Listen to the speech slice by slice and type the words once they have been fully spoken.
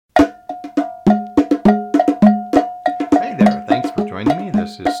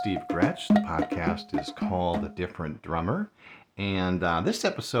is Steve Gretsch. The podcast is called A Different Drummer. And this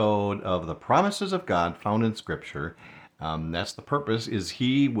episode of the Promises of God found in Scripture, that's the purpose, is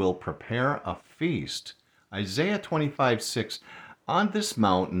He will prepare a feast. Isaiah 25:6. On this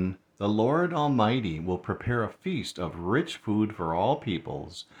mountain, the Lord Almighty will prepare a feast of rich food for all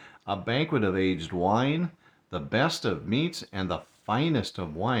peoples, a banquet of aged wine, the best of meats, and the finest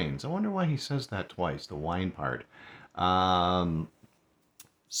of wines. I wonder why he says that twice, the wine part.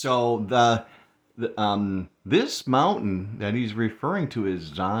 So this mountain that he's referring to is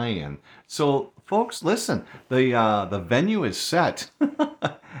Zion. So folks, listen, the venue is set.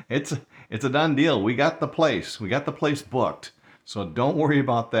 it's a done deal. We got the place. We got the place booked. So don't worry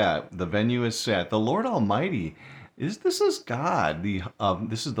about that. The venue is set. The Lord Almighty this is God.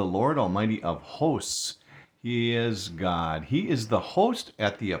 This is the Lord Almighty of hosts. He is God. He is the host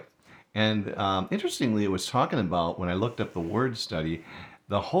at the and interestingly, it was talking about, when I looked up the word study,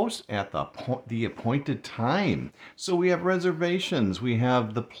 the host at the appointed time. So we have reservations, we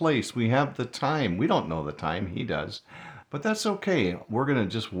have the place, we have the time. We don't know the time, he does. But that's okay. We're going to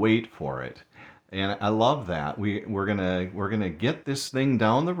just wait for it. And I love that. We're gonna get this thing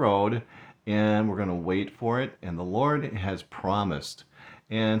down the road, and we're going to wait for it. And the Lord has promised.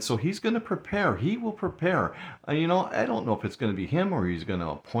 And so he's going to prepare. He will prepare. I don't know if it's going to be him or he's going to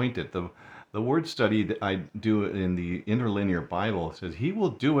appoint it. The word study that I do in the interlinear Bible says he will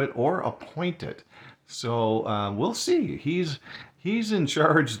do it or appoint it. So we'll see. He's in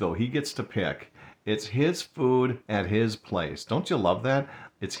charge, though. He gets to pick. It's his food at his place. Don't you love that?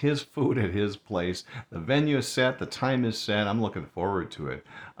 It's his food at his place. The venue is set. The time is set. I'm looking forward to it.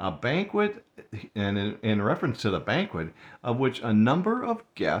 A banquet, and in reference to the banquet, of which a number of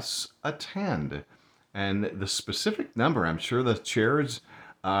guests attend. And the specific number, I'm sure the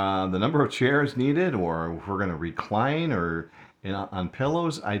number of chairs needed, or if we're going to recline or on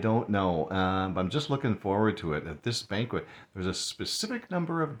pillows, I don't know. But I'm just looking forward to it. At this banquet, there's a specific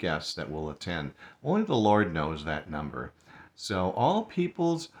number of guests that will attend. Only the Lord knows that number. So all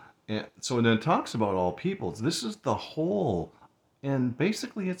peoples, so when it talks about all peoples, this is the whole, and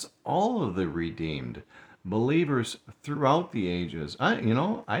basically it's all of the redeemed believers throughout the ages.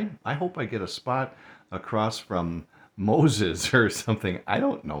 I hope I get a spot across from Moses or something. I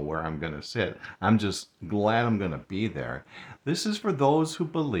don't know where I'm going to sit. I'm just glad I'm going to be there. This is for those who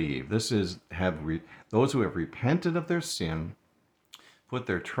believe. This is those who have repented of their sin, put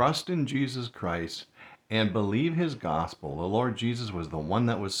their trust in Jesus Christ, and believe his gospel. The Lord Jesus was the one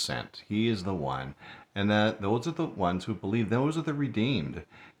that was sent. He is the one. And that those are the ones who believe. Those are the redeemed.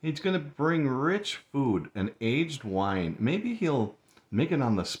 He's going to bring rich food and aged wine. Maybe he'll make it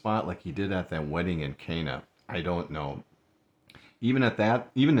on the spot like he did at that wedding in Cana. I don't know. Even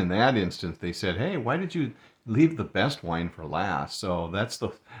in that instance, they said, "Hey, why did you leave the best wine for last?" So that's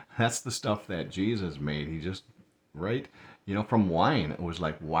the stuff that Jesus made. He just, right? From wine, it was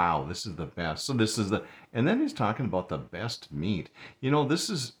like, wow, this is the best. So and then he's talking about the best meat. This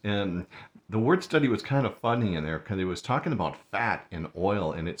is, the word study was kind of funny in there because he was talking about fat and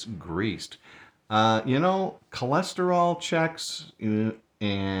oil and it's greased. Cholesterol checks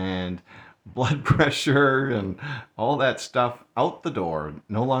and blood pressure and all that stuff out the door.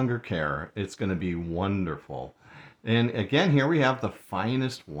 No longer care. It's going to be wonderful. And again, here we have the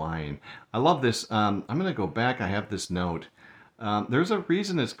finest wine. I love this. I'm going to go back. I have this note. There's a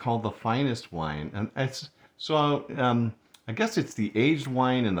reason it's called the finest wine. And I guess it's the aged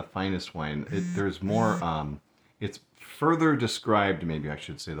wine and the finest wine. There's more, it's further described, maybe I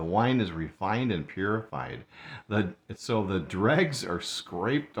should say. The wine is refined and purified. So the dregs are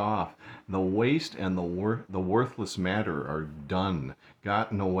scraped off. The waste and the worthless matter are gotten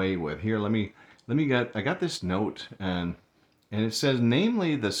away with. Here, I got this note, and it says,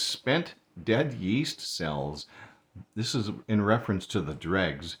 namely the spent dead yeast cells. This is in reference to the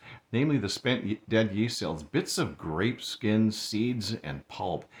dregs, namely the spent dead yeast cells, bits of grape skins, seeds, and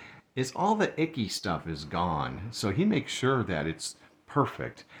pulp. It's all the icky stuff is gone. So he makes sure that it's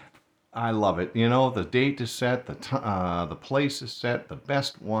perfect. I love it. The date is set, the place is set, the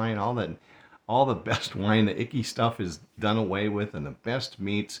best wine, all the best wine, the icky stuff is done away with, and the best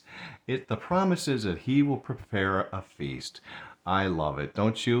meats. The promise is that he will prepare a feast. I love it,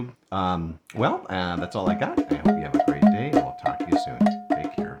 don't you? That's all I got. I hope you have a